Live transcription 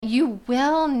you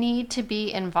will need to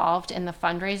be involved in the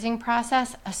fundraising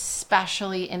process,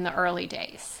 especially in the early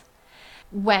days.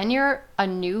 When you're a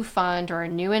new fund or a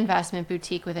new investment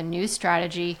boutique with a new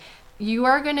strategy, you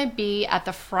are going to be at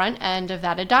the front end of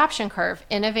that adoption curve,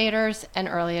 innovators and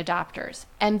early adopters.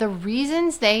 And the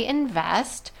reasons they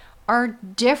invest are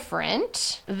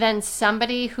different than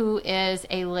somebody who is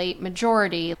a late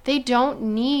majority. They don't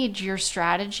need your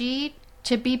strategy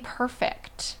to be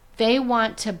perfect. They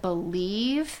want to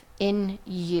believe in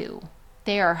you.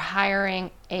 They are hiring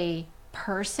a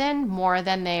person more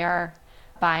than they are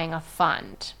buying a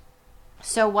fund.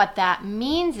 So what that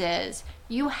means is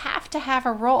you have to have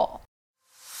a role.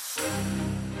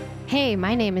 Hey,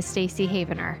 my name is Stacey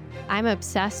Havener. I'm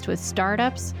obsessed with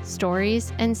startups,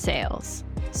 stories, and sales.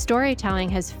 Storytelling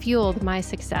has fueled my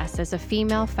success as a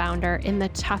female founder in the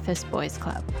toughest boys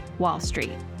club, Wall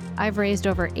Street. I've raised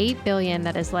over $8 billion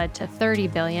that has led to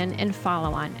 $30 billion in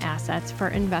follow-on assets for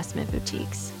investment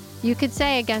boutiques. You could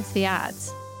say against the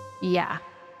odds. Yeah,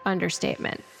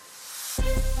 understatement.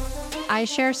 I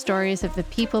share stories of the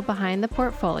people behind the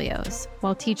portfolios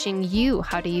while teaching you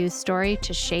how to use story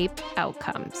to shape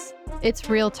outcomes. It's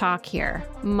real talk here.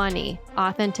 Money,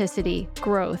 authenticity,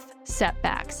 growth,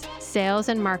 setbacks, sales,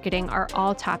 and marketing are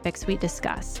all topics we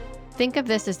discuss. Think of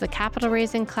this as the capital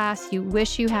raising class you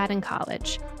wish you had in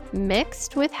college,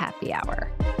 mixed with happy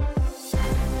hour.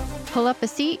 Pull up a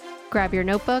seat, grab your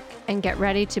notebook, and get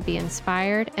ready to be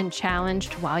inspired and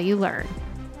challenged while you learn.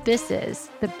 This is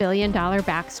the $1 Billion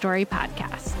Backstory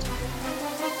Podcast.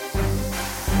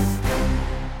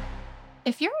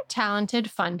 If you're a talented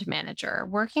fund manager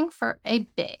working for a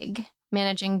big,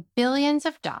 managing billions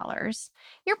of dollars,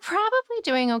 you're probably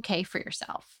doing okay for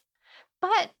yourself.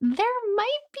 But there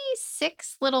might be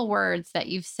 6 little words that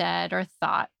you've said or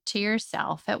thought to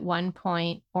yourself at one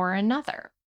point or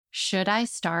another. Should I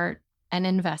start an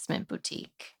investment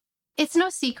boutique? It's no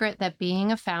secret that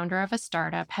being a founder of a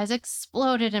startup has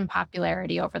exploded in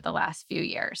popularity over the last few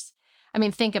years. I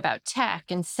mean, think about tech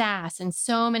and SaaS and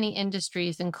so many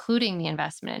industries, including the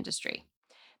investment industry.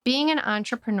 Being an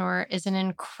entrepreneur is an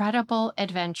incredible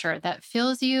adventure that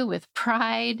fills you with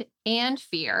pride and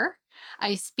fear.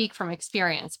 I speak from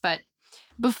experience, but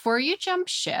before you jump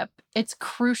ship, it's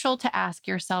crucial to ask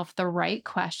yourself the right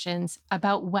questions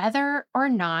about whether or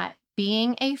not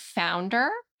being a founder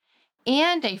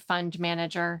and a fund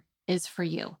manager is for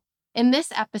you. In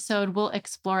this episode, we'll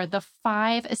explore the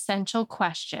 5 essential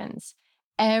questions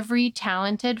every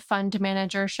talented fund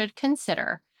manager should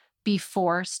consider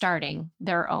before starting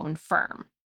their own firm.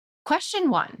 Question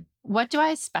 1, what do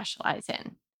I specialize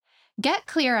in? Get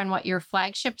clear on what your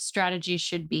flagship strategy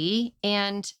should be.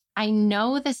 And I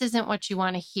know this isn't what you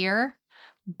want to hear,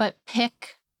 but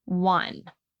pick one.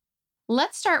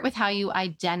 Let's start with how you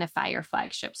identify your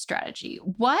flagship strategy.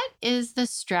 What is the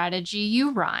strategy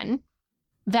you run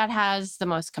that has the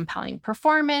most compelling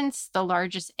performance, the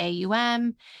largest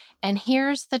AUM? And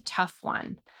here's the tough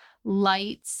one,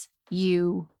 lights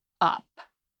you up.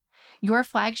 Your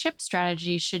flagship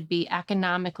strategy should be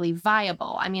economically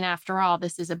viable. I mean, after all,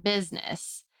 this is a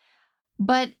business.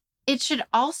 But it should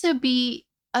also be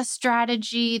a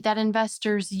strategy that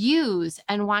investors use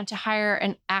and want to hire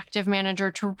an active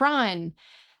manager to run.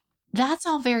 That's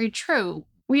all very true.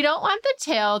 We don't want the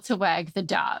tail to wag the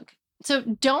dog. So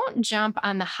don't jump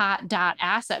on the hot dot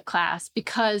asset class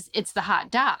because it's the hot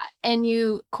dot and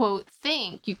you, quote,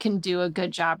 think you can do a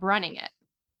good job running it.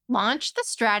 Launch the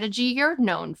strategy you're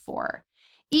known for,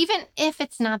 even if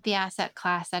it's not the asset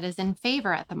class that is in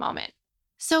favor at the moment.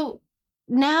 So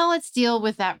now let's deal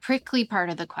with that prickly part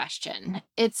of the question.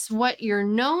 It's what you're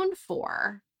known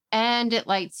for and it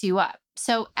lights you up.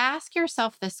 So ask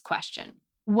yourself this question.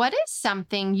 What is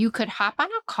something you could hop on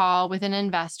a call with an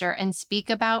investor and speak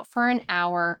about for an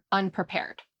hour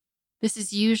unprepared? This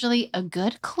is usually a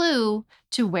good clue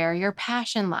to where your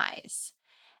passion lies.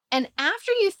 And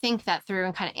after you think that through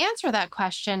and kind of answer that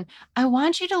question, I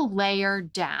want you to layer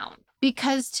down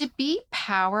because to be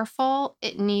powerful,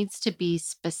 it needs to be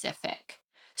specific.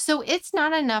 So it's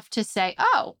not enough to say,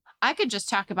 oh, I could just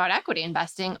talk about equity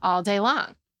investing all day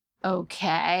long.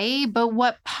 Okay, but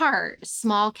what part?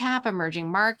 Small cap, emerging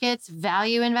markets,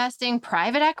 value investing,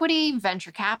 private equity,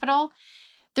 venture capital?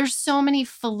 There's so many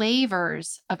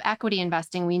flavors of equity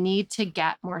investing. We need to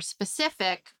get more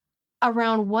specific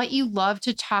around what you love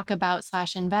to talk about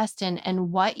 / invest in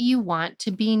and what you want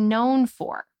to be known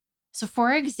for. So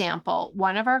for example,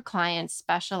 one of our clients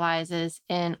specializes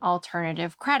in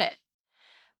alternative credit,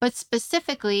 but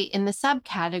specifically in the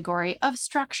subcategory of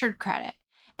structured credit.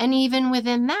 And even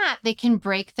within that, they can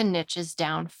break the niches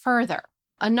down further.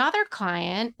 Another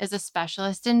client is a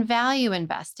specialist in value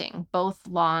investing, both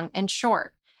long and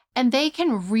short. And they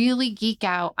can really geek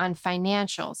out on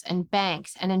financials and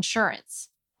banks and insurance.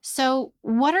 So,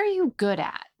 what are you good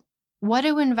at? What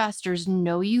do investors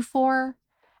know you for?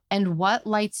 And what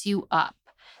lights you up?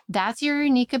 That's your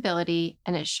unique ability,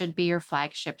 and it should be your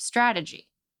flagship strategy.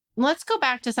 Let's go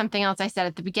back to something else I said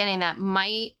at the beginning that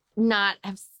might not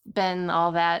have been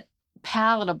all that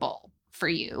palatable for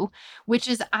you, which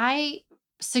is I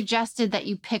suggested that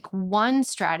you pick one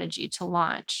strategy to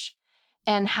launch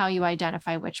and how you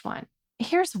identify which one.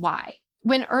 Here's why.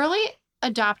 When early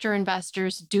adopter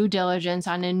investors due diligence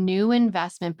on a new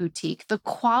investment boutique, the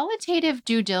qualitative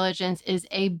due diligence is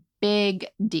a big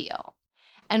deal.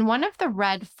 And one of the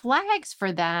red flags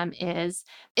for them is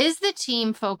the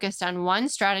team focused on one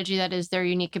strategy that is their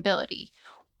unique ability?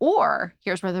 Or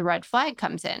here's where the red flag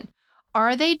comes in.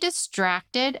 Are they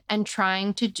distracted and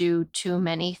trying to do too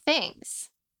many things?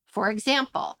 For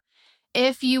example,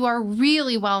 if you are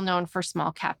really well known for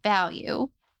small cap value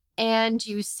and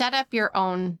you set up your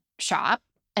own shop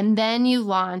and then you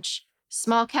launch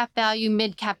small cap value,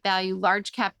 mid cap value,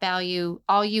 large cap value,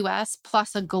 all US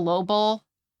plus a global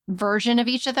version of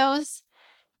each of those,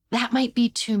 that might be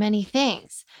too many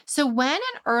things. So when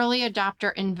an early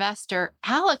adopter investor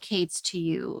allocates to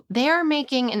you, they are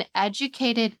making an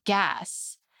educated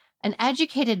guess, an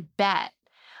educated bet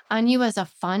on you as a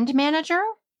fund manager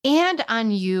and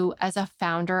on you as a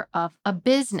founder of a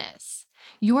business.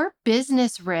 Your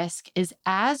business risk is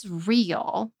as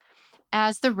real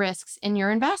as the risks in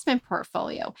your investment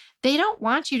portfolio. They don't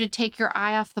want you to take your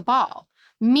eye off the ball,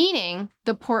 meaning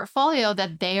the portfolio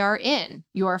that they are in,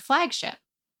 your flagship.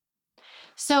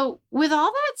 So with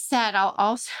all that said, I'll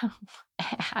also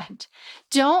add,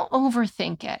 don't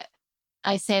overthink it.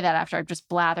 I say that after I've just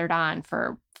blathered on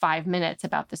for 5 minutes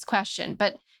about this question,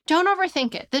 but don't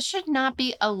overthink it. This should not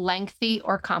be a lengthy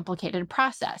or complicated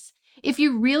process. If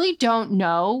you really don't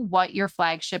know what your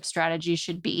flagship strategy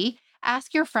should be,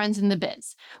 ask your friends in the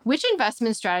biz. Which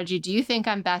investment strategy do you think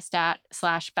I'm best at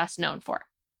 / best known for?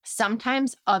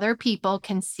 Sometimes other people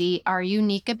can see our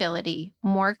unique ability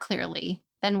more clearly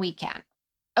than we can.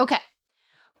 Okay,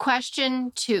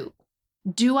 question 2.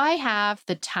 Do I have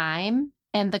the time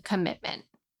and the commitment?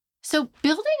 So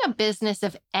building a business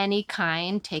of any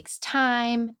kind takes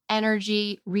time,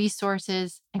 energy,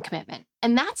 resources, and commitment.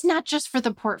 And that's not just for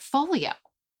the portfolio,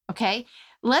 okay?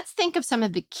 Let's think of some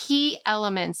of the key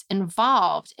elements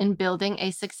involved in building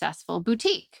a successful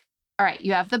boutique. All right,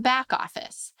 you have the back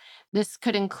office. This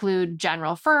could include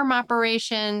general firm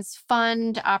operations,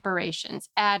 fund operations,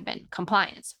 admin,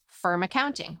 compliance, firm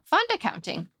accounting, fund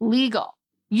accounting, legal.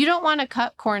 You don't want to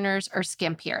cut corners or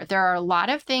skimp here. There are a lot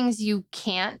of things you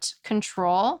can't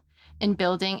control in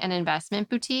building an investment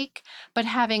boutique, but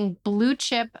having blue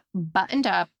chip, buttoned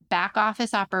up back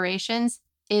office operations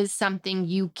is something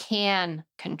you can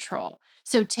control.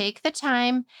 So take the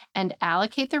time and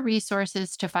allocate the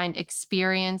resources to find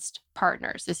experienced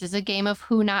partners. This is a game of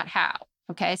who, not how.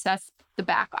 Okay, so that's the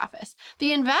back office.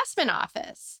 The investment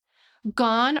office.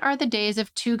 Gone are the days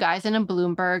of 2 guys in a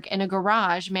Bloomberg in a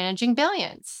garage managing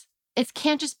billions. It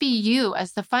can't just be you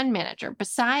as the fund manager.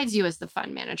 Besides you as the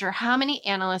fund manager, how many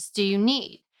analysts do you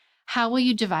need? How will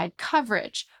you divide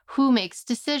coverage? Who makes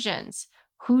decisions?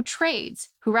 Who trades?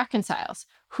 Who reconciles?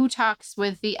 Who talks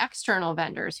with the external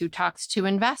vendors? Who talks to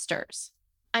investors?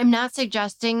 I'm not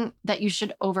suggesting that you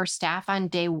should overstaff on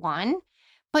day one,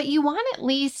 but you want at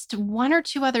least 1 or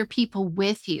 2 other people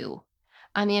with you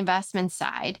on the investment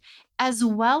side, as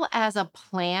well as a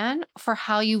plan for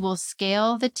how you will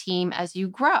scale the team as you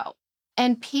grow.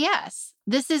 And P.S.,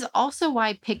 this is also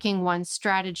why picking one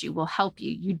strategy will help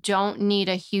you. You don't need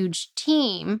a huge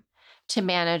team to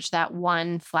manage that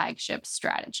one flagship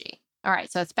strategy. All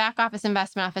right, so it's back office,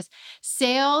 investment office,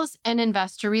 sales and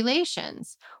investor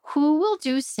relations. Who will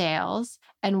do sales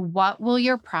and what will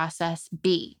your process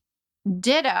be?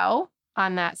 Ditto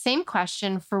on that same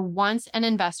question for once an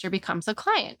investor becomes a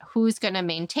client. Who's going to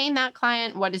maintain that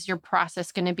client? What is your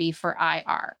process going to be for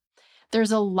IR?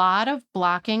 There's a lot of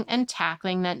blocking and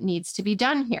tackling that needs to be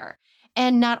done here.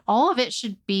 And not all of it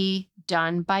should be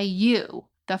done by you,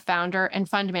 the founder and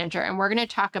fund manager. And we're going to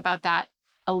talk about that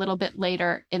a little bit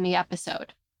later in the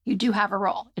episode. You do have a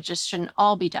role. It just shouldn't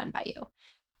all be done by you.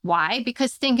 Why?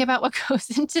 Because think about what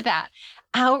goes into that.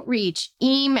 Outreach,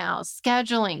 emails,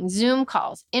 scheduling, Zoom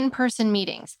calls, in-person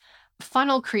meetings,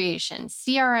 funnel creation,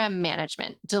 CRM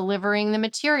management, delivering the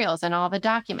materials and all the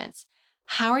documents.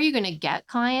 How are you going to get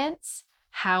clients?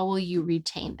 How will you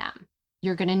retain them?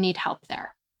 You're going to need help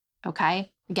there.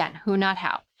 Okay? Again, who, not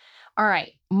how. All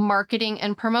right, marketing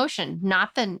and promotion,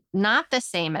 not the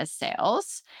same as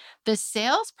sales. The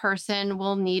salesperson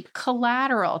will need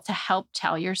collateral to help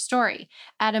tell your story.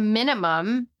 At a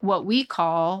minimum, what we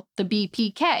call the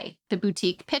BPK, the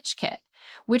boutique pitch kit,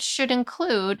 which should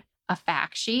include a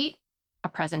fact sheet, a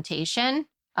presentation,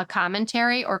 a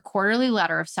commentary or quarterly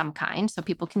letter of some kind so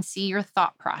people can see your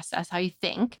thought process, how you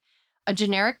think, a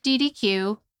generic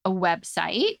DDQ, a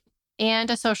website, and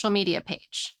a social media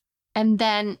page. And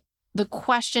then the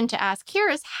question to ask here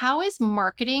is, how is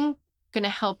marketing going to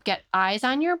help get eyes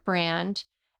on your brand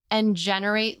and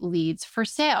generate leads for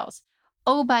sales?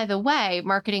 Oh, by the way,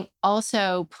 marketing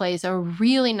also plays a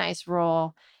really nice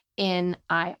role in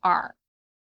IR.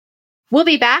 We'll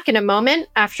be back in a moment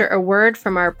after a word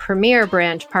from our premier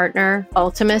brand partner,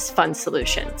 Ultimus Fund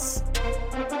Solutions.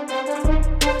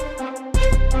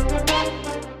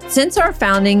 Since our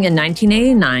founding in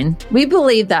 1989, we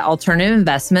believe that alternative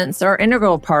investments are an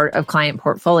integral part of client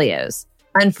portfolios.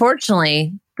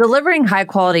 Unfortunately, delivering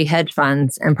high-quality hedge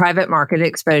funds and private market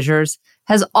exposures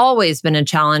has always been a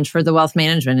challenge for the wealth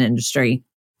management industry.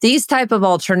 These type of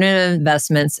alternative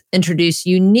investments introduce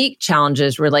unique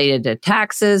challenges related to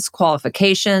taxes,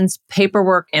 qualifications,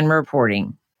 paperwork, and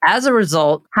reporting. As a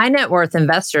result, high net worth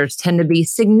investors tend to be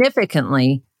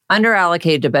significantly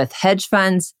underallocated to both hedge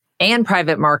funds and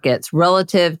private markets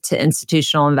relative to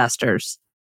institutional investors.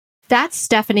 That's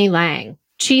Stephanie Lang,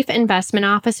 Chief Investment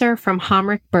Officer from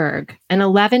Homrich Berg, an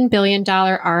 $11 billion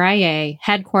RIA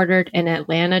headquartered in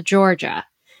Atlanta, Georgia,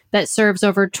 that serves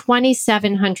over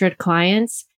 2,700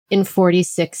 clients in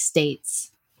 46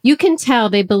 states. You can tell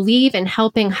they believe in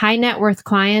helping high net worth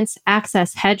clients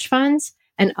access hedge funds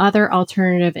and other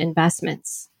alternative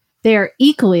investments. They are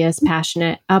equally as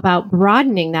passionate about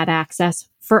broadening that access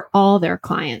for all their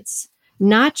clients,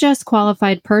 not just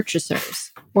qualified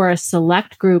purchasers or a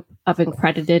select group of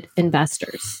accredited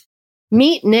investors.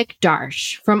 Meet Nick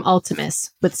Darsh from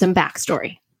Ultimus with some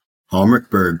backstory. Homrich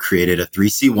Berg created a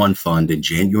 3C1 fund in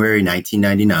January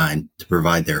 1999 to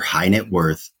provide their high net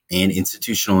worth and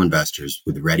institutional investors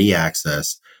with ready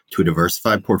access to a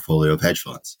diversified portfolio of hedge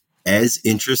funds. As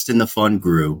interest in the fund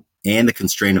grew and the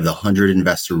constraint of the 100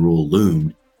 investor rule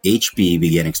loomed, HB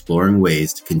began exploring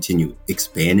ways to continue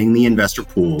expanding the investor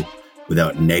pool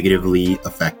without negatively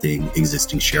affecting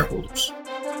existing shareholders.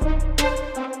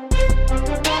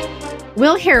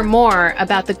 We'll hear more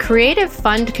about the creative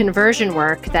fund conversion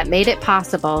work that made it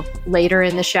possible later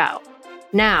in the show.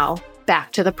 Now,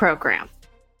 back to the program.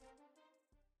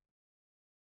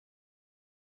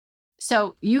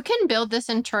 So you can build this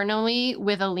internally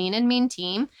with a lean and mean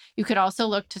team. You could also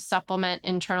look to supplement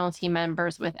internal team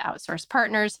members with outsourced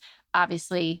partners.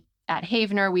 Obviously, at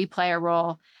Havener, we play a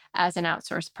role as an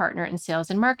outsourced partner in sales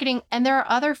and marketing. And there are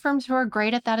other firms who are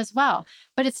great at that as well.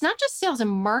 But it's not just sales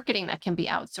and marketing that can be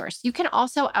outsourced. You can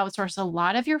also outsource a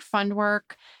lot of your fund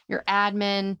work, your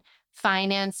admin,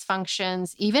 finance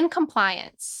functions, even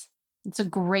compliance. It's a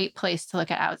great place to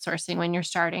look at outsourcing when you're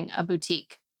starting a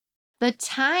boutique. The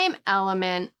time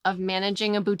element of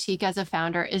managing a boutique as a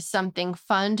founder is something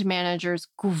fund managers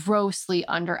grossly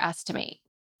underestimate.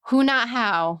 Who, not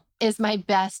how, is my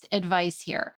best advice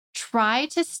here. Try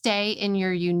to stay in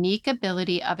your unique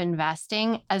ability of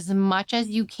investing as much as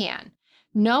you can,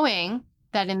 knowing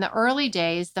that in the early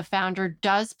days, the founder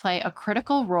does play a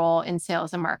critical role in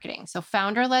sales and marketing. So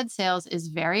founder-led sales is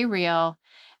very real,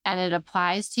 and it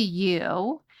applies to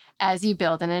you as you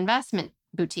build an investment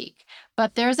boutique.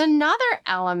 But there's another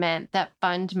element that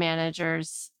fund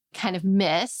managers kind of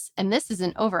miss, and this is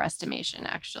an overestimation,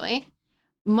 actually.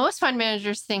 Most fund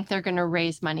managers think they're going to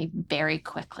raise money very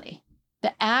quickly.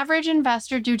 The average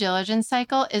investor due diligence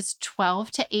cycle is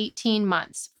 12 to 18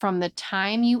 months from the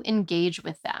time you engage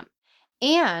with them.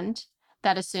 And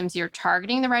that assumes you're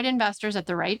targeting the right investors at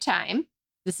the right time.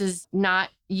 This is not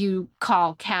you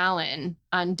call Callan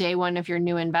on day one of your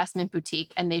new investment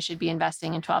boutique and they should be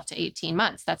investing in 12 to 18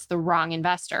 months. That's the wrong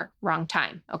investor, wrong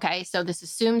time. Okay. So this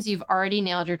assumes you've already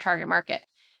nailed your target market.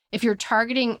 If you're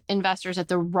targeting investors at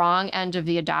the wrong end of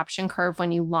the adoption curve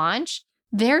when you launch,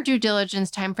 their due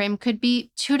diligence timeframe could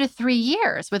be 2 to 3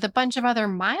 years with a bunch of other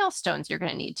milestones you're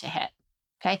going to need to hit.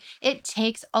 Okay. It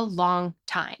takes a long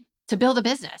time to build a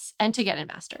business and to get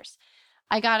investors.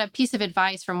 I got a piece of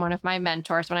advice from one of my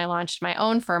mentors when I launched my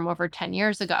own firm over 10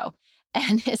 years ago.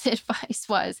 And his advice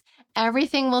was,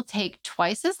 everything will take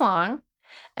twice as long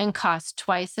and cost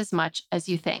twice as much as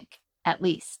you think, at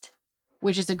least,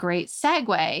 which is a great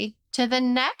segue to the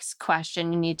next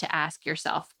question you need to ask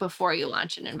yourself before you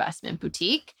launch an investment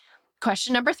boutique.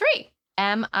 Question number 3,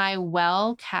 am I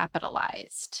well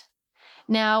capitalized?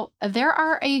 Now, there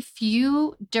are a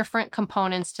few different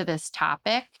components to this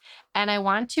topic, and I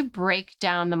want to break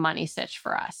down the money sitch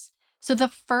for us. So the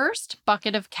first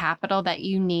bucket of capital that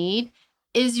you need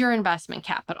is your investment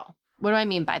capital. What do I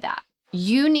mean by that?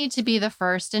 You need to be the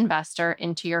first investor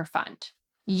into your fund.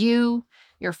 You,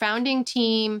 your founding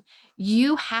team,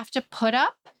 you have to put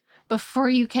up before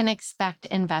you can expect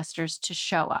investors to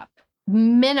show up.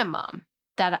 Minimum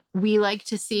that we like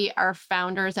to see our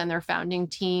founders and their founding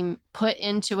team put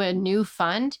into a new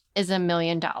fund is $1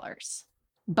 million.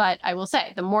 But I will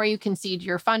say, the more you can seed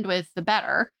your fund with, the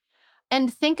better.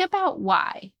 And think about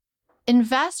why.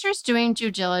 Investors doing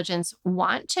due diligence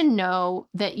want to know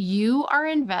that you are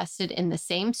invested in the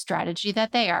same strategy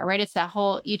that they are, right? It's that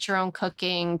whole eat your own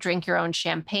cooking, drink your own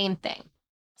champagne thing.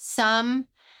 Some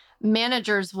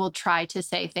managers will try to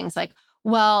say things like,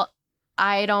 well,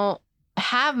 I don't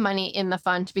have money in the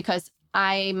fund because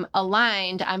I'm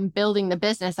aligned, I'm building the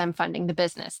business, I'm funding the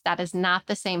business. That is not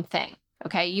the same thing,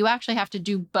 okay? You actually have to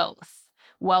do both.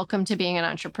 Welcome to being an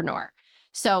entrepreneur.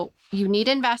 So you need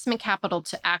investment capital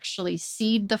to actually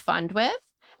seed the fund with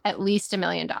at least $1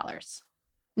 million.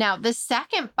 Now, the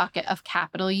second bucket of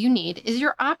capital you need is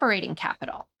your operating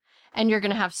capital. And you're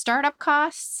going to have startup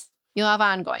costs, you'll have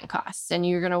ongoing costs, and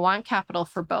you're going to want capital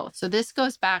for both. So this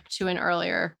goes back to an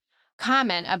earlier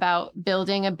comment about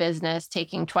building a business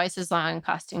taking twice as long,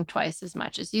 costing twice as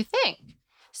much as you think.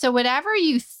 So whatever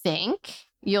you think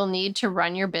you'll need to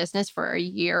run your business for a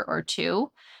year or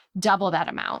two, double that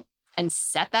amount and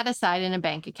set that aside in a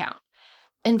bank account.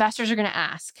 Investors are going to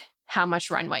ask how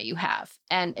much runway you have.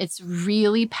 And it's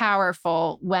really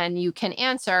powerful when you can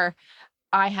answer,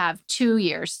 I have 2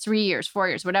 years, 3 years, 4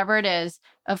 years, whatever it is,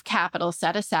 of capital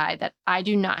set aside that I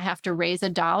do not have to raise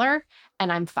 $1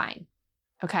 and I'm fine.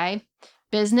 Okay?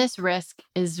 Business risk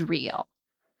is real.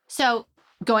 So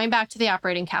going back to the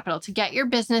operating capital, to get your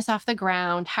business off the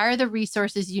ground, hire the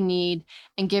resources you need,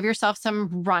 and give yourself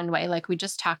some runway, like we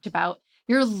just talked about,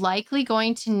 you're likely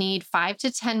going to need 5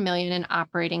 to 10 million in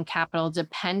operating capital,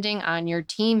 depending on your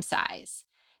team size.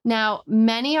 Now,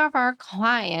 many of our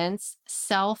clients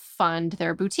self-fund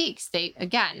their boutiques.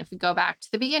 Again, if we go back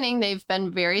to the beginning, they've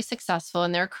been very successful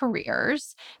in their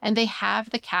careers and they have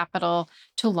the capital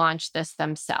to launch this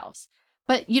themselves.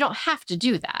 But you don't have to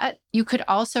do that. You could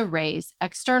also raise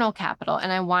external capital.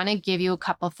 And I want to give you a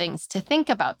couple things to think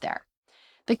about there.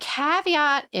 The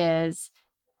caveat is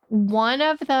one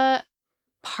of the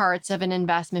parts of an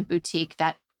investment boutique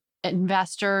that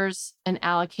investors and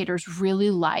allocators really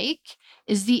like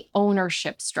is the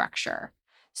ownership structure.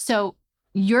 So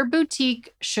your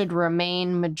boutique should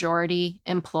remain majority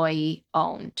employee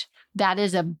owned. That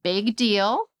is a big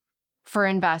deal for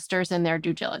investors in their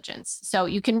due diligence. So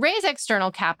you can raise external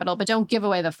capital, but don't give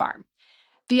away the farm.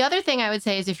 The other thing I would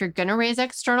say is if you're going to raise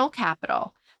external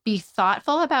capital, be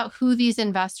thoughtful about who these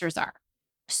investors are.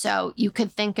 So you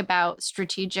could think about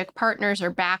strategic partners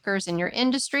or backers in your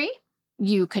industry.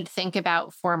 You could think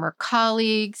about former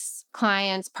colleagues,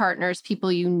 clients, partners,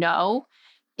 people you know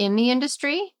in the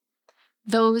industry.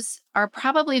 Those are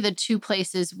probably the two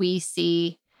places we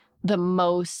see the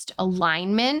most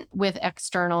alignment with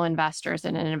external investors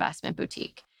in an investment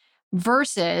boutique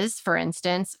versus, for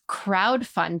instance,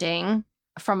 crowdfunding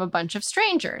from a bunch of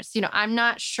strangers. I'm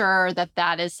not sure that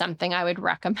that is something I would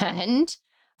recommend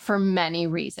for many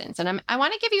reasons. And I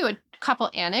want to give you a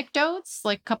couple anecdotes,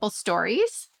 like a couple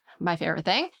stories, my favorite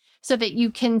thing, so that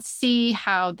you can see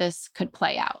how this could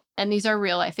play out. And these are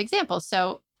real life examples.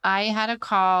 So I had a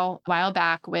call a while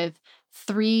back with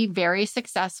 3 very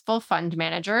successful fund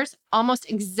managers, almost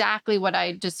exactly what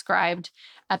I described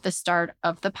at the start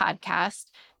of the podcast.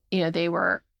 They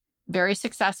were very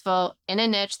successful in a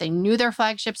niche. They knew their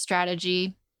flagship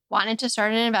strategy, wanted to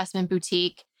start an investment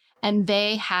boutique, and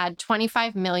they had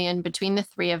 25 million between the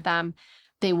 3 of them.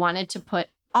 They wanted to put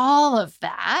all of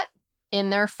that in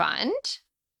their fund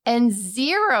and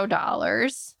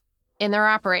 $0 in their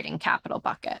operating capital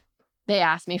bucket. They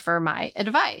asked me for my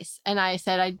advice. And I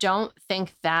said, I don't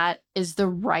think that is the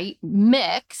right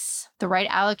mix, the right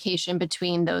allocation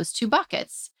between those 2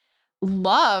 buckets.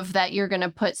 Love that you're going to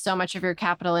put so much of your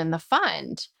capital in the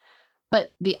fund.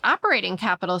 But the operating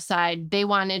capital side, they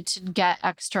wanted to get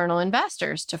external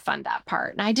investors to fund that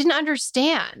part. And I didn't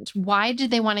understand, why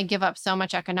did they want to give up so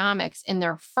much economics in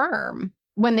their firm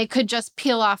when they could just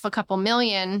peel off a couple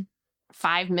million,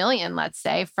 5 million, let's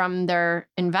say, from their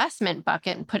investment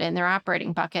bucket and put in their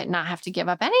operating bucket and not have to give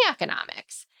up any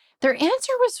economics? Their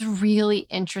answer was really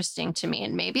interesting to me,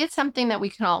 and maybe it's something that we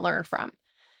can all learn from.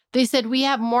 They said, we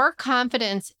have more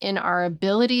confidence in our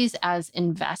abilities as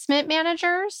investment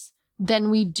managers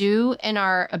than we do in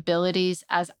our abilities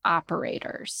as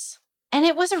operators. And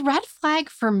it was a red flag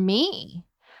for me.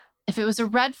 If it was a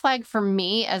red flag for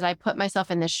me as I put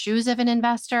myself in the shoes of an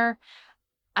investor,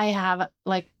 I have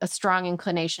like a strong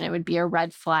inclination it would be a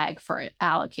red flag for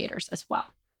allocators as well.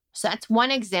 So that's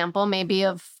one example maybe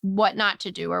of what not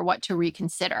to do or what to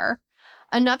reconsider.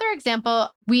 Another example,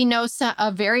 we know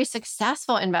a very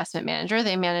successful investment manager.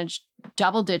 They manage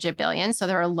double-digit billions, so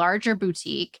they're a larger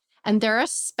boutique, and they're a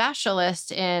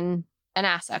specialist in an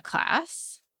asset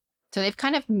class. So they've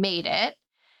kind of made it.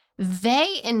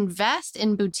 They invest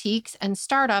in boutiques and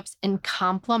startups in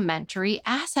complementary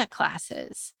asset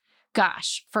classes.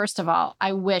 Gosh, first of all,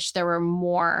 I wish there were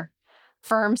more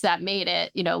firms that made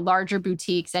it, larger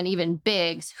boutiques and even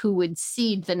bigs who would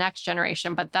seed the next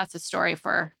generation, but that's a story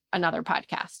for another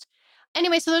podcast.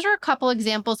 Anyway, so those are a couple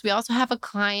examples. We also have a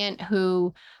client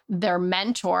who their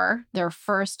mentor, their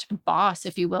first boss,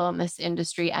 if you will, in this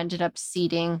industry, ended up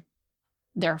seeding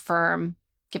their firm,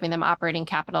 giving them operating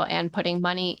capital and putting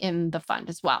money in the fund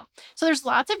as well. So there's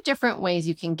lots of different ways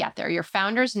you can get there. Your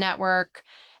founders network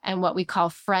and what we call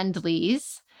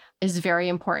friendlies is very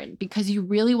important because you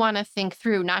really want to think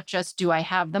through not just do I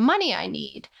have the money I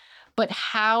need, but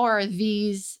how are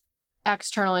these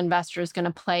external investors going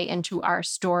to play into our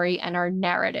story and our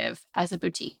narrative as a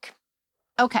boutique?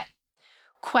 Okay.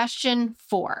 Question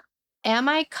 4. Am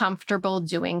I comfortable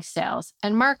doing sales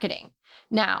and marketing?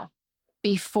 Now,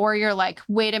 before you're like,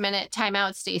 wait a minute, time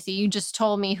out, Stacy, you just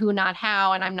told me who, not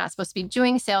how, and I'm not supposed to be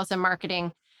doing sales and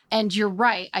marketing. And you're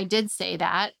right, I did say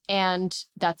that. And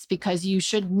that's because you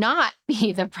should not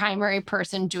be the primary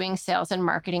person doing sales and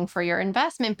marketing for your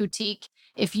investment boutique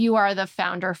if you are the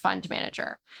founder fund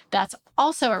manager. That's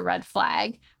also a red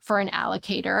flag for an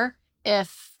allocator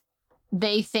if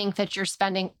they think that you're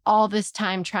spending all this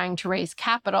time trying to raise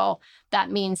capital. That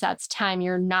means that's time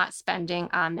you're not spending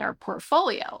on their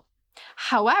portfolio.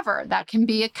 However, that can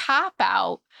be a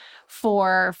cop-out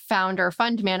for founder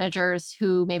fund managers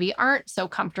who maybe aren't so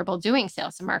comfortable doing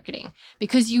sales and marketing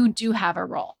because you do have a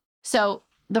role. So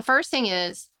the first thing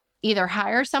is either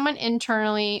hire someone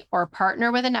internally or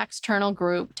partner with an external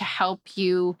group to help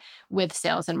you with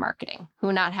sales and marketing.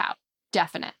 Who, not how,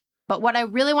 definite. But what I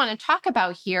really want to talk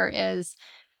about here is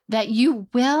that you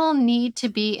will need to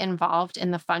be involved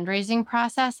in the fundraising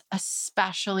process,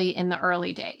 especially in the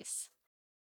early days.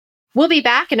 We'll be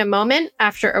back in a moment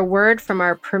after a word from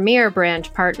our premier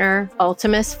brand partner,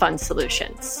 Ultimus Fund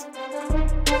Solutions.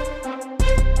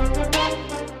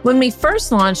 When we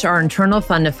first launched our internal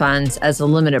fund of funds as a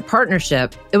limited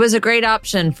partnership, it was a great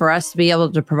option for us to be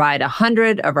able to provide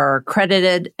 100 of our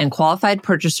accredited and qualified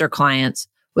purchaser clients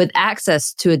with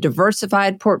access to a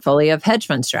diversified portfolio of hedge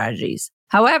fund strategies.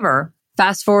 However,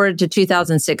 fast forward to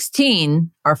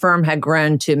 2016, our firm had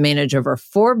grown to manage over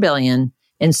 $4 billion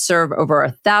and serve over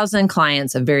 1,000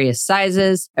 clients of various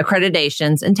sizes,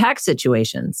 accreditations, and tax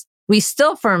situations. We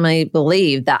still firmly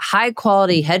believe that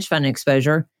high-quality hedge fund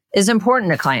exposure is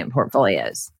important to client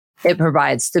portfolios. It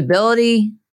provides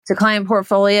stability to client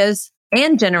portfolios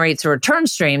and generates a return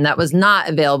stream that was not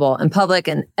available in public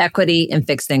and equity and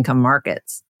fixed income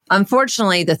markets.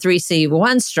 Unfortunately, the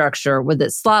 3C1 structure with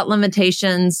its slot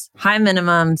limitations, high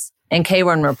minimums, and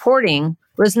K1 reporting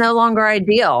was no longer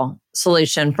ideal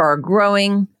solution for our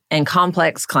growing and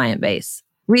complex client base.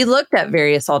 We looked at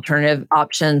various alternative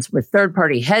options with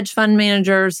third-party hedge fund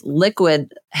managers,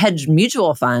 liquid hedge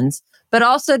mutual funds, but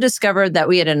also discovered that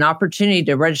we had an opportunity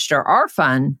to register our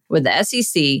fund with the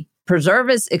SEC, preserve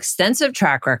its extensive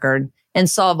track record, and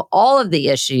solve all of the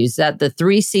issues that the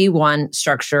 3C1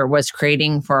 structure was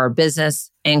creating for our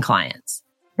business and clients.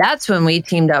 That's when we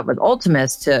teamed up with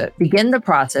Ultimus to begin the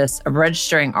process of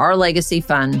registering our legacy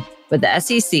fund with the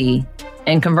SEC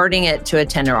and converting it to a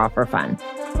tender offer fund.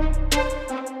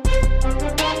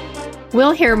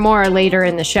 We'll hear more later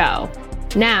in the show.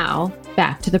 Now,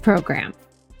 back to the program.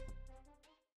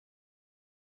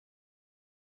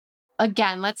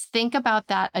 Again, let's think about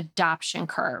that adoption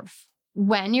curve.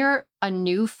 When you're a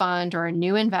new fund or a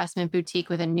new investment boutique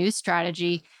with a new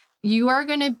strategy, you are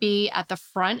going to be at the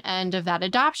front end of that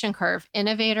adoption curve,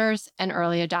 innovators and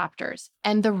early adopters.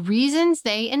 And the reasons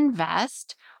they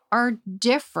invest are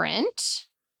different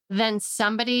than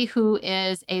somebody who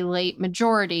is a late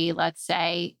majority, let's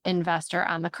say, investor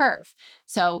on the curve.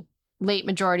 So late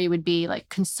majority would be like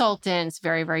consultants,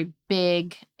 very, very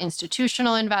big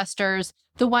institutional investors,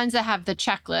 the ones that have the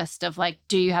checklist of like,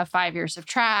 do you have 5 years of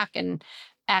track and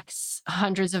X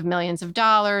hundreds of millions of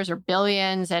dollars or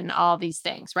billions and all these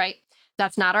things, right?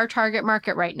 That's not our target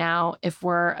market right now if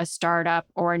we're a startup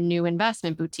or a new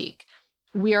investment boutique.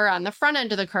 We are on the front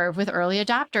end of the curve with early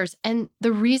adopters, and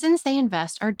the reasons they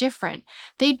invest are different.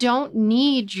 They don't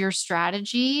need your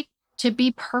strategy to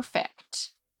be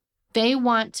perfect. They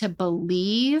want to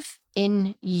believe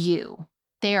in you.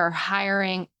 They are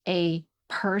hiring a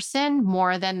person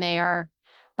more than they are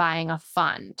buying a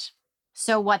fund.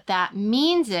 So what that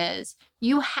means is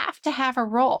you have to have a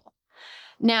role.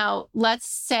 Now, let's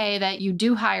say that you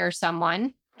do hire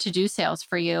someone to do sales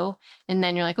for you, and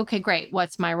then you're like, okay, great.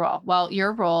 What's my role? Well,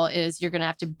 your role is you're going to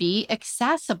have to be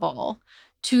accessible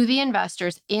to the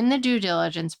investors in the due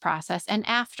diligence process and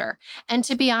after. And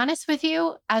to be honest with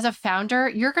you, as a founder,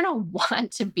 you're going to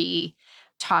want to be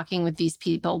talking with these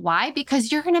people. Why?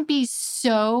 Because you're going to be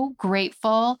so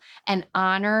grateful and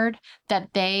honored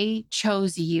that they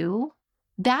chose you.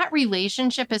 That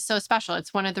relationship is so special.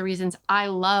 It's one of the reasons I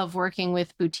love working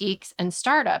with boutiques and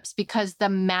startups, because the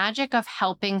magic of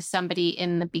helping somebody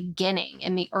in the beginning,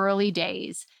 in the early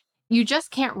days, you just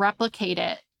can't replicate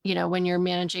it. When you're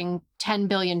managing $10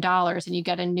 billion and you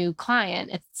get a new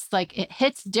client, it's like it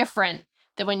hits different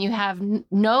than when you have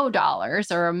no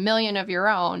dollars or $1 million of your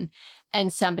own.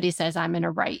 And somebody says, I'm going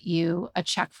to write you a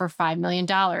check for $5 million.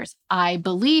 I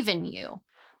believe in you.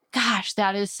 Gosh,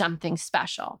 that is something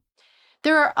special.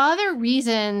 There are other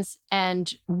reasons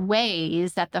and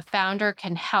ways that the founder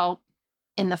can help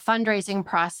in the fundraising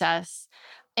process.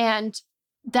 And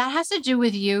that has to do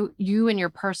with you and your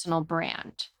personal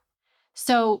brand.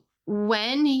 So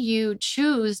when you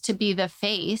choose to be the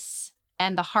face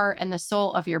and the heart and the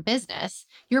soul of your business,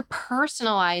 you're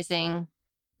personalizing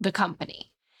the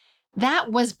company.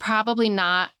 That was probably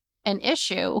not an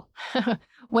issue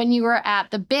when you were at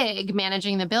the big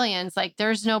managing the billions. Like,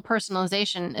 there's no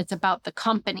personalization. It's about the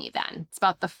company then. It's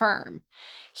about the firm.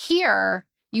 Here,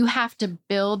 you have to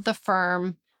build the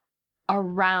firm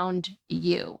around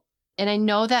you. And I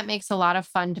know that makes a lot of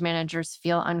fund managers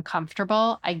feel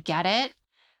uncomfortable. I get it.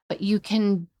 But you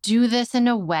can do this in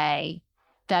a way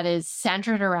that is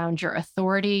centered around your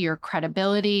authority, your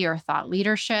credibility, your thought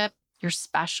leadership, your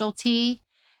specialty.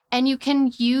 And you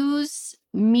can use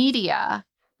media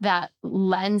that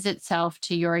lends itself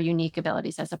to your unique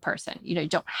abilities as a person. You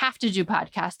don't have to do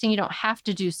podcasting. You don't have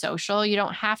to do social. You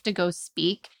don't have to go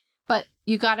speak. But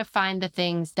you got to find the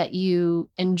things that you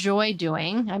enjoy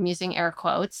doing. I'm using air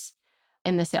quotes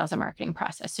in the sales and marketing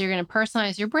process. So you're going to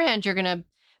personalize your brand. You're going to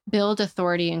build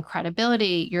authority and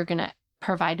credibility. You're going to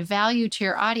provide value to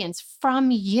your audience from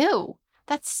you.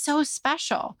 That's so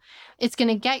special. It's going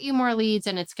to get you more leads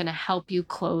and it's going to help you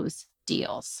close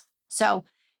deals. So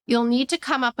you'll need to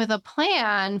come up with a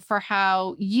plan for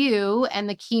how you and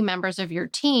the key members of your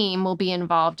team will be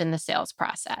involved in the sales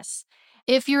process.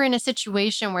 If you're in a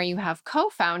situation where you have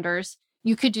co-founders,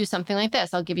 you could do something like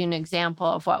this. I'll give you an example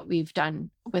of what we've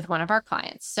done with one of our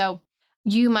clients. So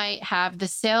you might have the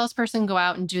salesperson go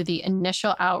out and do the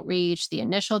initial outreach, the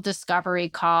initial discovery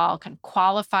call, kind of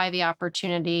qualify the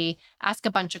opportunity, ask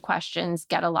a bunch of questions,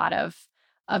 get a lot of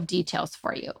details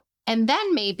for you. And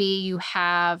then maybe you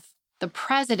have the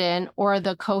president or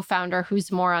the co-founder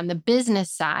who's more on the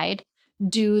business side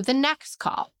do the next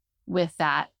call with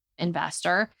that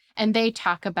investor. And they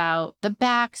talk about the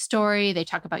backstory. They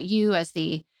talk about you as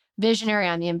the visionary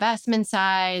on the investment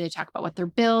side. They talk about what they're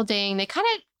building.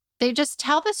 They just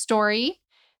tell the story.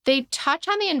 They touch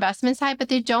on the investment side, but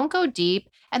they don't go deep.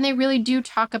 And they really do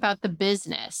talk about the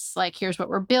business. Like, here's what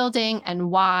we're building and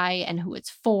why and who it's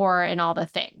for and all the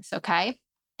things. Okay.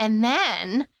 And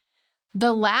then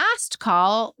the last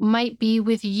call might be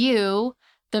with you,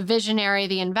 the visionary,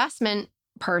 the investment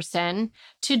person,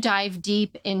 to dive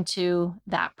deep into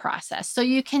that process. So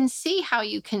you can see how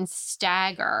you can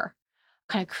stagger,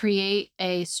 kind of create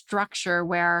a structure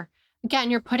where,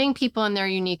 again, you're putting people in their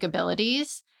unique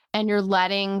abilities and you're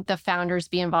letting the founders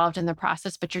be involved in the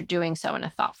process, but you're doing so in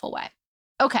a thoughtful way.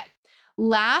 Okay.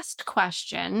 Last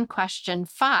question, question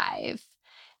 5.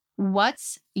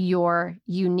 What's your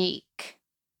unique?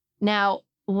 Now,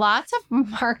 lots of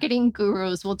marketing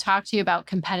gurus will talk to you about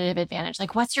competitive advantage.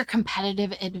 Like, what's your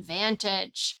competitive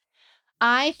advantage?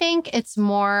 I think it's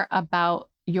more about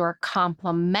your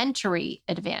complementary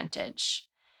advantage.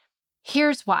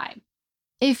 Here's why.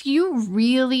 If you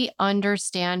really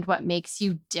understand what makes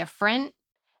you different,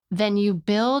 then you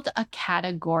build a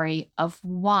category of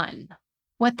one.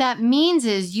 What that means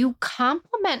is you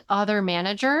complement other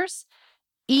managers,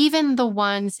 even the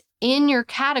ones in your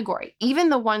category, even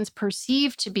the ones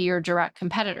perceived to be your direct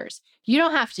competitors. You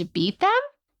don't have to beat them.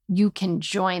 You can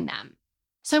join them.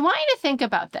 So I want you to think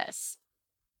about this.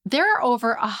 There are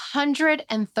over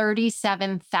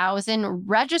 137,000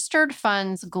 registered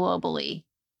funds globally.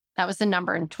 That was the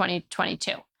number in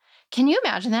 2022. Can you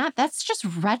imagine that? That's just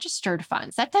registered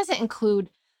funds. That doesn't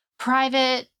include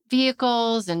private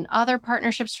vehicles and other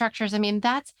partnership structures. I mean,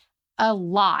 that's a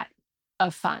lot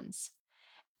of funds.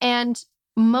 And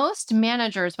Most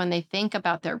managers, when they think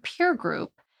about their peer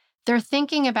group, they're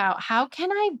thinking about how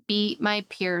can I beat my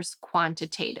peers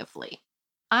quantitatively?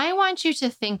 I want you to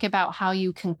think about how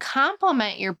you can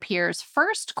complement your peers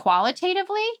first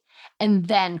qualitatively and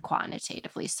then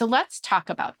quantitatively. So let's talk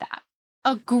about that.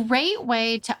 A great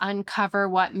way to uncover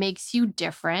what makes you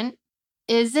different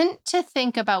isn't to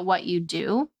think about what you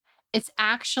do. It's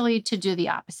actually to do the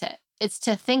opposite. It's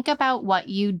to think about what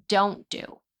you don't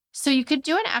do. So you could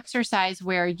do an exercise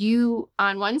where you,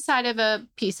 on one side of a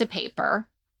piece of paper,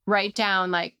 write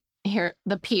down like here,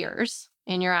 the peers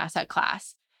in your asset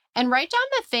class, and write down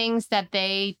the things that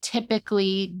they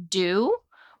typically do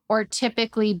or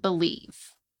typically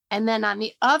believe. And then on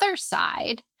the other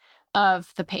side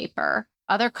of the paper,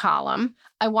 other column,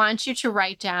 I want you to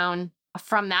write down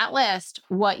from that list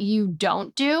what you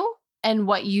don't do and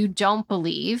what you don't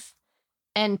believe,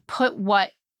 and put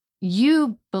what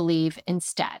you believe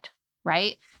instead,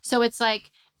 right? So it's like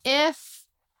if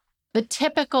the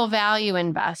typical value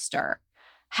investor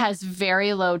has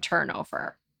very low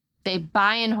turnover, they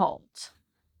buy and hold.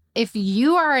 If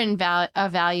you are a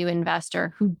value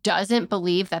investor who doesn't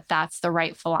believe that that's the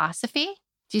right philosophy,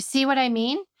 do you see what I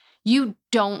mean? You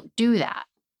don't do that.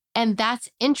 And that's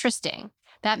interesting.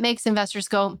 That makes investors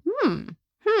go,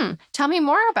 tell me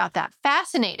more about that.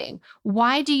 Fascinating.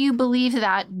 Why do you believe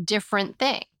that different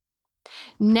thing?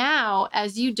 Now,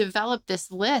 as you develop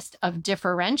this list of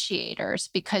differentiators,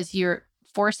 because you're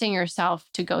forcing yourself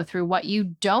to go through what you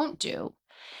don't do,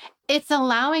 it's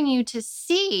allowing you to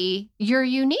see your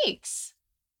uniques.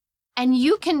 And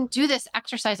you can do this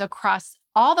exercise across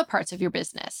all the parts of your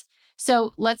business.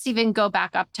 So let's even go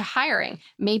back up to hiring.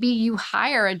 Maybe you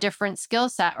hire a different skill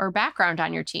set or background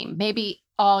on your team. Maybe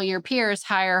all your peers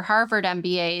hire Harvard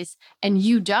MBAs and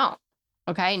you don't.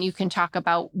 Okay. And you can talk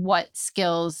about what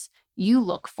skills you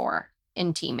look for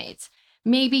in teammates.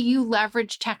 Maybe you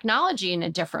leverage technology in a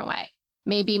different way.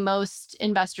 Maybe most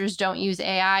investors don't use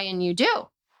AI and you do.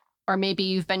 Or maybe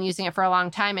you've been using it for a long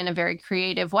time in a very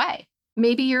creative way.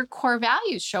 Maybe your core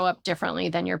values show up differently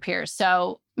than your peers.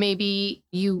 So maybe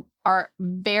you are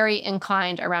very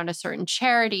inclined around a certain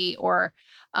charity or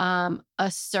a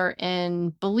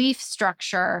certain belief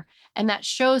structure, and that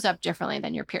shows up differently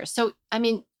than your peers. So, I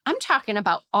mean, I'm talking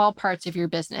about all parts of your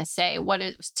business. Say what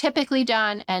is typically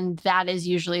done, and that is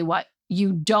usually what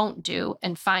you don't do,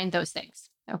 and find those things.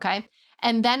 Okay.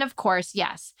 And then, of course,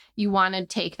 yes, you want to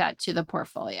take that to the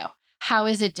portfolio. How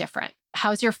is it different?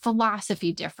 How's your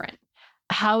philosophy different?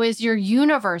 How is your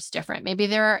universe different? Maybe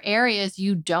there are areas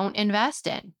you don't invest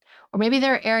in, or maybe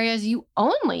there are areas you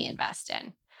only invest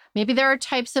in. Maybe there are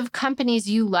types of companies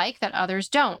you like that others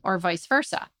don't, or vice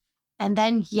versa. And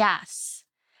then, yes,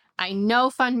 I know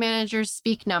fund managers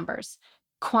speak numbers.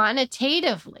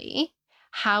 Quantitatively,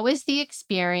 how is the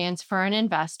experience for an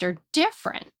investor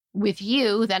different with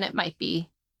you than it might be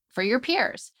for your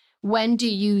peers? When do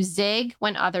you zig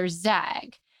when others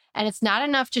zag? And it's not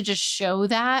enough to just show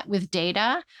that with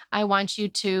data. I want you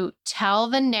to tell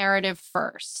the narrative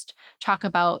first. Talk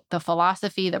about the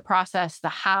philosophy, the process, the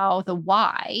how, the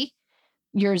why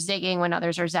you're zigging when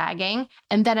others are zagging.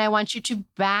 And then I want you to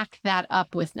back that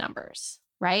up with numbers,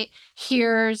 right?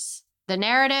 Here's the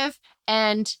narrative,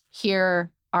 and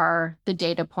here are the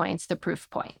data points, the proof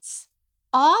points.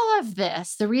 All of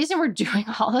this, the reason we're doing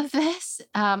all of this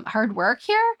hard work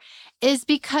here is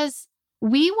because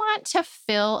we want to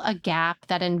fill a gap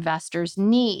that investors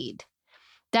need.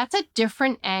 That's a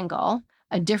different angle,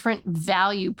 a different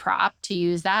value prop, to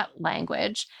use that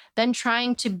language, than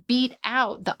trying to beat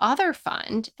out the other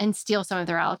fund and steal some of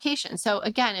their allocation. So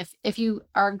again, if you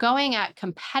are going at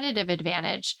competitive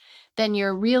advantage, then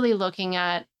you're really looking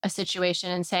at a situation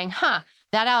and saying,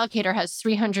 that allocator has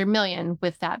 300 million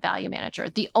with that value manager.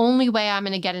 The only way I'm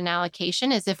going to get an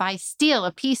allocation is if I steal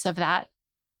a piece of that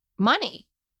money.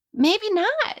 Maybe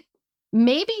not.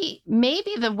 Maybe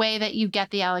the way that you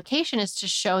get the allocation is to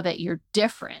show that you're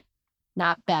different,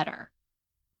 not better.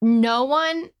 No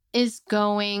one is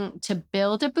going to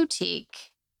build a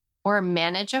boutique or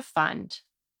manage a fund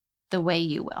the way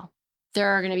you will. There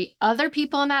are going to be other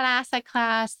people in that asset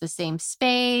class, the same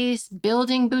space,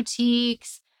 building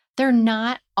boutiques. They're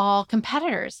not all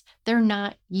competitors. They're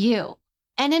not you.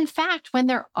 And in fact, when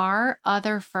there are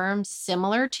other firms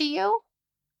similar to you,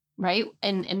 right?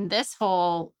 And in this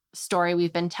whole story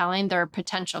we've been telling, they're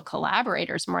potential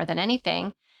collaborators more than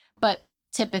anything, but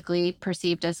typically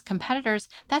perceived as competitors.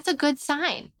 That's a good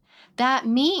sign. That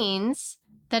means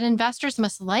that investors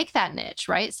must like that niche,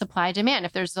 right? Supply demand.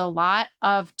 If there's a lot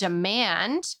of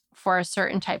demand for a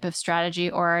certain type of strategy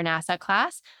or an asset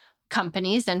class,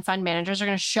 companies and fund managers are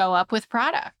going to show up with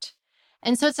product.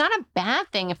 And so it's not a bad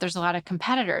thing if there's a lot of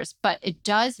competitors, but it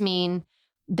does mean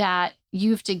that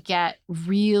you have to get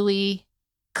really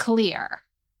clear,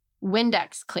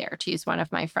 Windex clear, to use one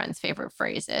of my friend's favorite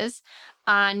phrases,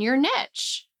 on your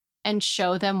niche and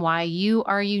show them why you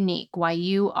are unique, why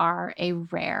you are a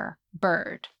rare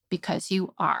bird, because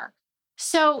you are.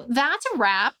 So that's a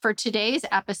wrap for today's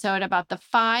episode about the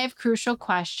 5 crucial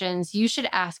questions you should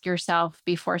ask yourself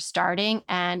before starting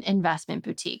an investment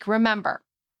boutique. Remember,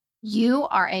 you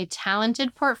are a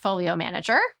talented portfolio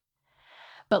manager,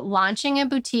 but launching a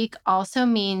boutique also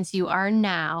means you are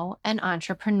now an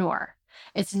entrepreneur.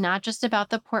 It's not just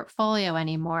about the portfolio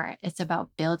anymore. It's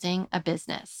about building a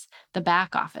business, the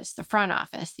back office, the front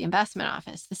office, the investment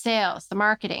office, the sales, the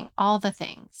marketing, all the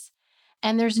things.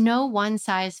 And there's no one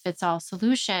size fits all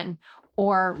solution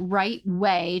or right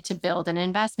way to build an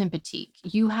investment boutique.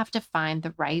 You have to find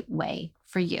the right way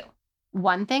for you.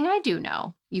 One thing I do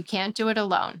know, you can't do it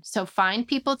alone. So find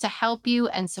people to help you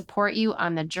and support you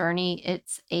on the journey.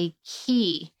 It's a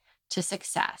key to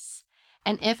success.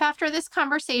 And if after this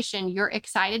conversation, you're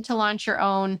excited to launch your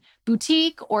own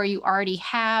boutique or you already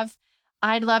have,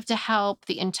 I'd love to help.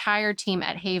 The entire team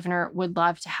at Havener would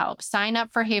love to help. Sign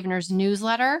up for Havener's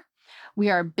newsletter. We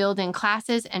are building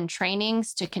classes and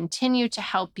trainings to continue to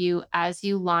help you as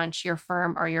you launch your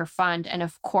firm or your fund. And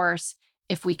of course,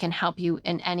 if we can help you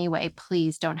in any way,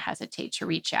 please don't hesitate to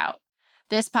reach out.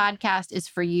 This podcast is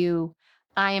for you.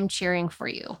 I am cheering for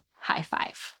you. High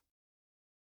five.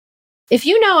 If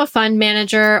you know a fund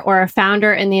manager or a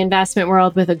founder in the investment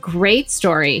world with a great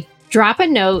story, drop a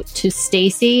note to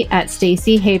Stacy at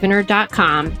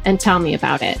stacyhavener.com and tell me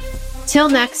about it. Till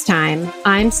next time,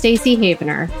 I'm Stacy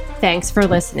Havener. Thanks for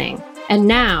listening. And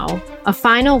now, a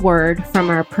final word from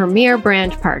our premier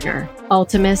brand partner,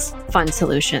 Ultimus Fund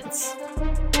Solutions.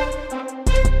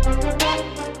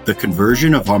 The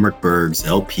conversion of Hallmark Berg's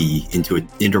LP into an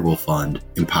interval fund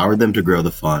empowered them to grow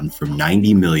the fund from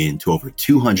 90 million to over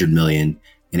 200 million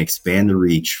and expand the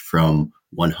reach from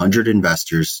 100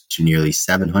 investors to nearly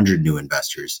 700 new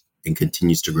investors and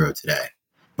continues to grow today.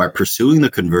 By pursuing the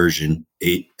conversion,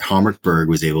 Hallmark Berg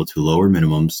was able to lower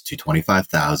minimums to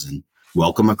 $25,000,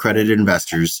 welcome accredited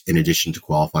investors in addition to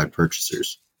qualified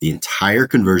purchasers. The entire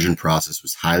conversion process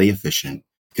was highly efficient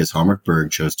because Hallmark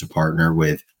Berg chose to partner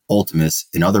with Ultimus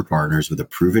and other partners with a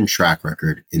proven track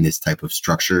record in this type of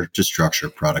structure-to-structure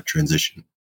product transition.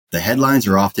 The headlines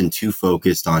are often too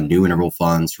focused on new interval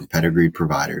funds from pedigreed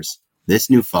providers, this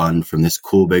new fund from this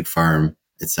cool big firm,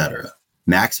 etc.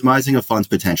 Maximizing a fund's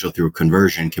potential through a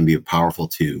conversion can be powerful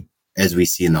too, as we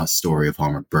see in the story of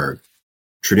Hallmark Berg.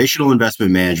 Traditional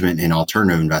investment management and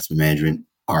alternative investment management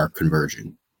are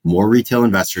converging. More retail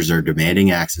investors are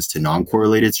demanding access to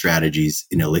non-correlated strategies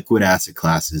in illiquid asset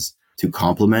classes to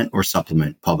complement or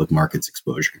supplement public markets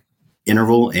exposure.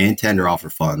 Interval and tender offer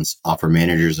funds offer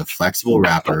managers a flexible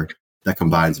wrapper that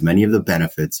combines many of the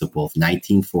benefits of both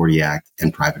 1940 Act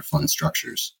and private fund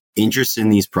structures. Interest in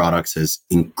these products has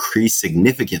increased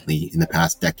significantly in the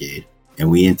past decade,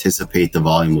 and we anticipate the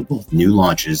volume of both new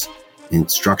launches and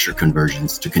structure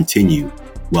conversions to continue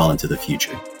well into the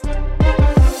future.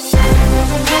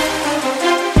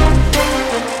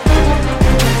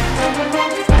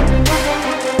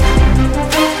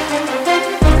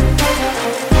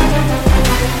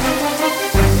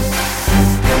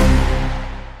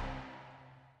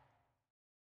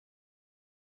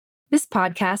 This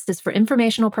podcast is for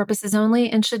informational purposes only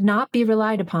and should not be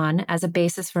relied upon as a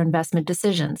basis for investment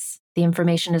decisions. The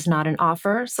information is not an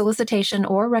offer, solicitation,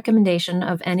 or recommendation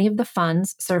of any of the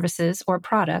funds, services, or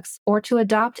products, or to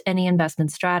adopt any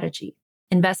investment strategy.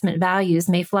 Investment values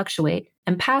may fluctuate,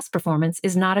 and past performance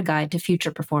is not a guide to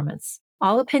future performance.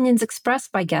 All opinions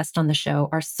expressed by guests on the show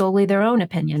are solely their own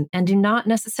opinion and do not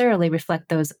necessarily reflect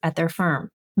those at their firm.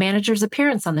 Manager's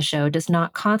appearance on the show does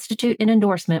not constitute an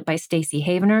endorsement by Stacy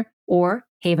Havener or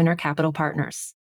Havener Capital Partners.